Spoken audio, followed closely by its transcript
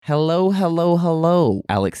Hello.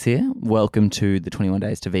 Alex here. Welcome to the 21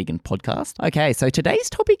 Days to Vegan podcast. Okay, so today's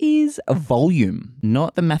topic is a volume,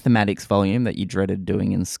 not the mathematics volume that you dreaded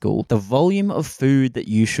doing in school, the volume of food that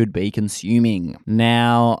you should be consuming.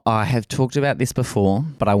 Now, I have talked about this before,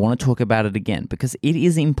 but I want to talk about it again because it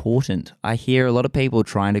is important. I hear a lot of people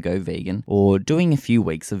trying to go vegan or doing a few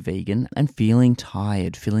weeks of vegan and feeling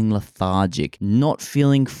tired, feeling lethargic, not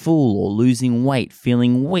feeling full or losing weight,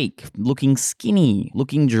 feeling weak, looking skinny,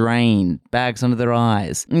 looking drained, bags under their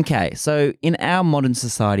eyes. Okay, so in our modern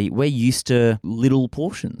society, we're used to little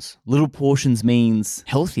portions. Little portions means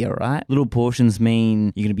healthier, right? Little portions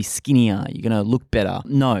mean you're going to be skinnier, you're going to look better.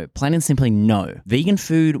 No, plain and simply no. Vegan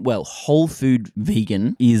food, well, whole food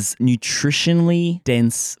vegan is nutritionally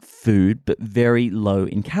dense food, but very low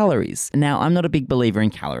in calories. Now, I'm not a big believer in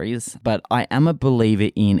calories, but I am a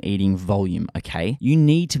believer in eating volume, okay? You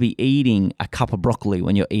need to be eating a cup of broccoli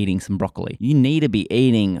when you're eating some broccoli. You need to be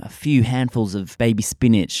eating a few handfuls of baby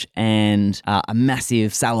spinach and a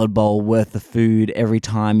massive salad bowl worth of food every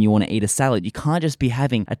time you want to eat a salad. You can't just be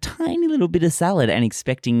having a tiny little bit of salad and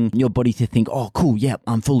expecting your body to think, oh, cool, yeah,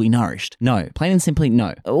 I'm fully nourished. No, plain and simply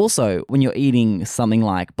no. Also, when you're eating something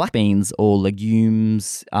like black beans or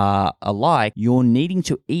legumes alike, you're needing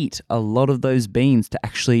to eat a lot of those beans to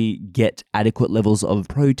actually get adequate levels of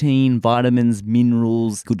protein, vitamins,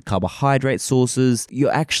 minerals, good carbohydrate sources.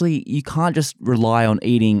 You can't just rely on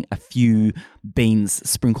eating a few beans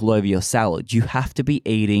sprinkled over your salad. You have to be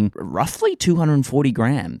eating roughly 240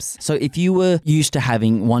 grams. So if you were used to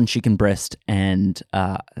having one chicken breast and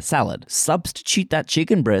a salad, substitute that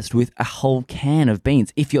chicken breast with a whole can of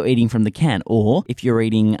beans if you're eating from the can, or if you're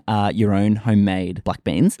eating your own homemade black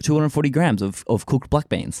beans, 240 grams of cooked black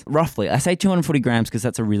beans. Roughly. I say 240 grams because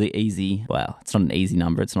that's a really easy, well, it's not an easy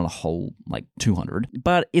number. It's not a whole 200,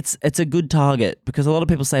 but it's a good target because a lot of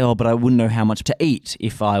people say, oh, but I wouldn't know how much to eat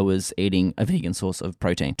if I was eating a vegan source of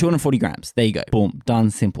protein. 240 grams. There you go. Boom.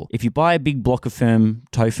 Done. Simple. If you buy a big block of firm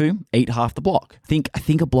tofu, eat half the block. I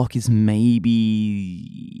think a block is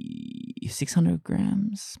maybe 600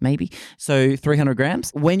 grams, maybe. So 300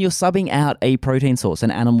 grams. When you're subbing out a protein source,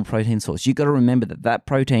 an animal protein source, you got to remember that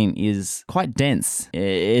protein is quite dense.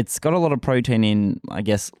 It's got a lot of protein in, I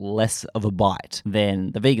guess, less of a bite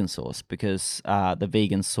than the vegan source because the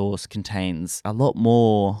vegan source contains a lot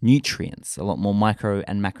more nutrients, a lot more micro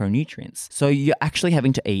and macronutrients. So you're actually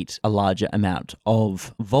having to eat a larger amount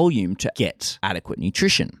of volume to get adequate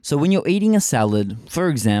nutrition. So when you're eating a salad, for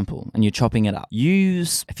example, and you're chopping it up,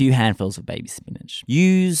 use a few handfuls of baby spinach,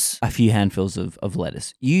 use a few handfuls of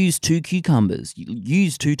lettuce, use 2 cucumbers,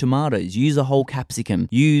 use 2 tomatoes, use a whole capsicum,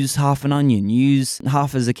 use half an onion, use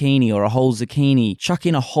half a zucchini or a whole zucchini, chuck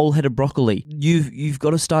in a whole head of broccoli. You've got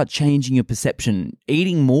to start changing your perception.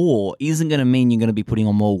 Eating more isn't going to mean you're going to be putting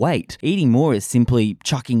on more weight. Eating more is simply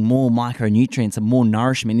chucking more micronutrients and more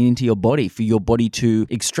nourishment into your body for your body to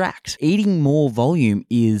extract. Eating more volume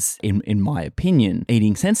is, in my opinion,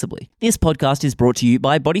 eating sensibly. This podcast is brought to you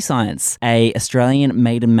by Body Science, a Australian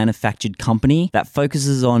made and manufactured company that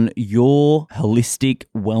focuses on your holistic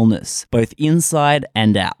wellness, both inside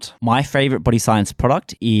and out. My favorite Body Science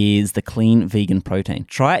product is the Clean Vegan Protein.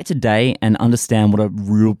 Try it today and understand what a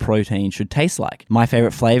real protein should taste like. My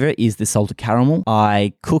favorite flavor is the salted caramel.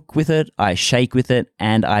 I cook with it, I shake with it,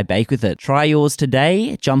 and I bake with it. Try yours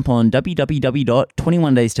today. Jump on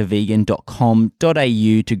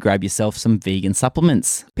www.21daystovegan.com.au to grab yourself some vegan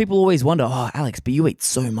supplements. People always wonder, oh, Alex, but you eat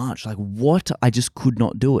so much. What? I just could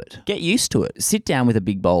not do it. Get used to it. Sit down with a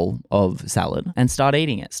big bowl of salad and start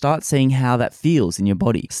eating it. Start seeing how that feels in your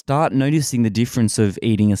body. Start noticing the difference of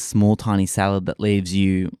eating a small, tiny salad that leaves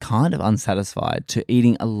you kind of unsatisfied to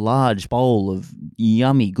eating a large bowl of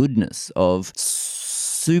yummy goodness of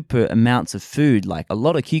super amounts of food, like a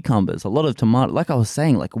lot of cucumbers, a lot of tomato, like I was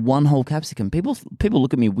saying, like one whole capsicum. People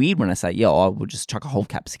look at me weird when I say, yeah, I will just chuck a whole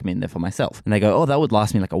capsicum in there for myself. And they go, oh, that would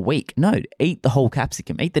last me like a week. No, eat the whole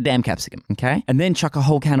capsicum. Eat the damn capsicum, okay? And then chuck a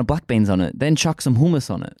whole can of black beans on it. Then chuck some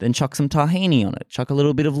hummus on it. Then chuck some tahini on it. Chuck a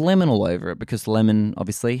little bit of lemon all over it because lemon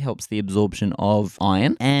obviously helps the absorption of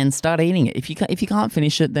iron, and start eating it. If you can't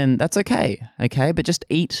finish it, then that's okay? But just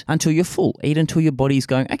eat until you're full. Eat until your body's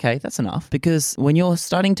going, okay, that's enough. Because when you're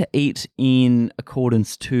starting to eat in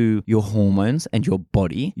accordance to your hormones and your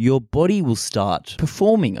body will start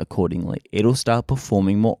performing accordingly. It'll start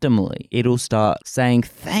performing more optimally. It'll start saying,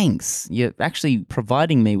 thanks, you're actually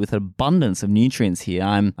providing me with an abundance of nutrients here.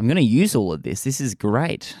 I'm going to use all of this. This is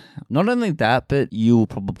great. Not only that, but you'll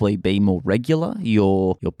probably be more regular.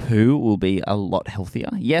 Your poo will be a lot healthier.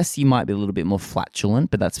 Yes, you might be a little bit more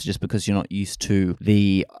flatulent, but that's just because you're not used to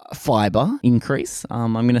the fiber increase.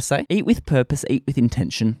 I'm going to say eat with purpose, eat with intention.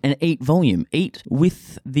 intention and eat volume. Eat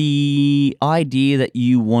with the idea that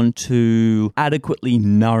you want to adequately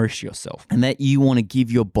nourish yourself and that you want to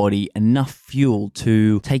give your body enough fuel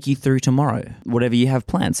to take you through tomorrow, whatever you have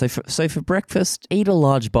planned. So for breakfast, eat a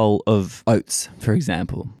large bowl of oats, for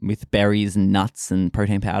example, with berries and nuts and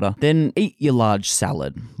protein powder. Then eat your large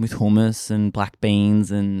salad with hummus and black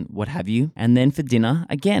beans and what have you. And then for dinner,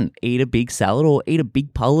 again, eat a big salad or eat a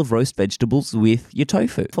big pile of roast vegetables with your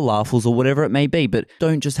tofu, falafels or whatever it may be. But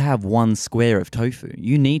don't just have one square of tofu.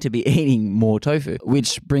 You need to be eating more tofu,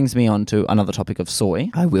 which brings me on to another topic of soy.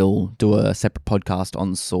 I will do a separate podcast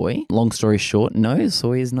on soy. Long story short, no,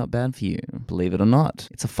 soy is not bad for you. Believe it or not.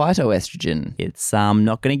 It's a phytoestrogen. It's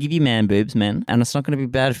not going to give you man boobs, men, and it's not going to be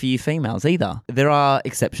bad for you females either. There are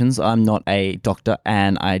exceptions. I'm not a doctor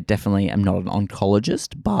and I definitely am not an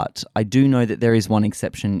oncologist, but I do know that there is one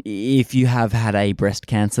exception. If you have had a breast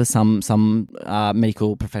cancer, some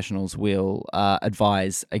medical professionals will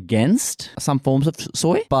advise against some forms of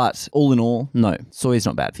soy, but all in all, no, soy is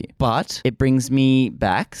not bad for you. But it brings me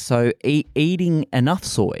back, so eating enough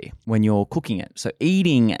soy when you're cooking it. So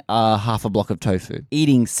eating half a block of tofu,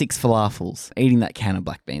 eating 6 falafels, eating that can of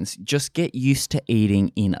black beans. Just get used to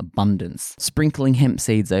eating in abundance. Sprinkling hemp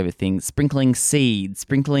seeds over things, sprinkling seeds,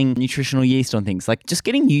 sprinkling nutritional yeast on things. Like just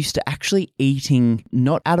getting used to actually eating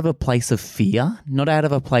not out of a place of fear, not out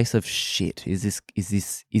of a place of shit. Is this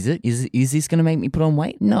going to make me put on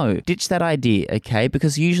weight? No. Ditch that idea, okay?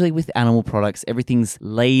 Because usually with animal products, everything's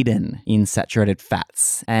laden in saturated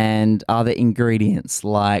fats and other ingredients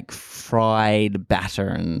like fried batter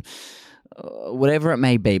and whatever it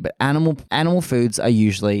may be, but animal foods are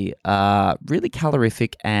usually really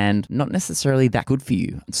calorific and not necessarily that good for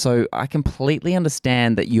you. So I completely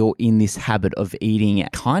understand that you're in this habit of eating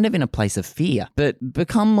kind of in a place of fear, but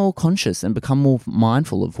become more conscious and become more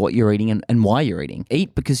mindful of what you're eating and why you're eating.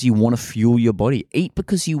 Eat because you want to fuel your body. Eat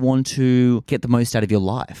because you want to get the most out of your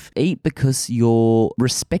life. Eat because you're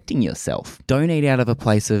respecting yourself. Don't eat out of a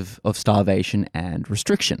place of starvation and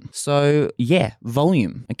restriction. So yeah,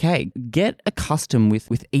 volume. Okay, get accustomed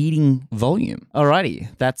with eating volume. Alrighty,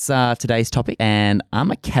 that's today's topic, and I'm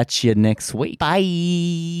gonna catch you next week.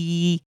 Bye.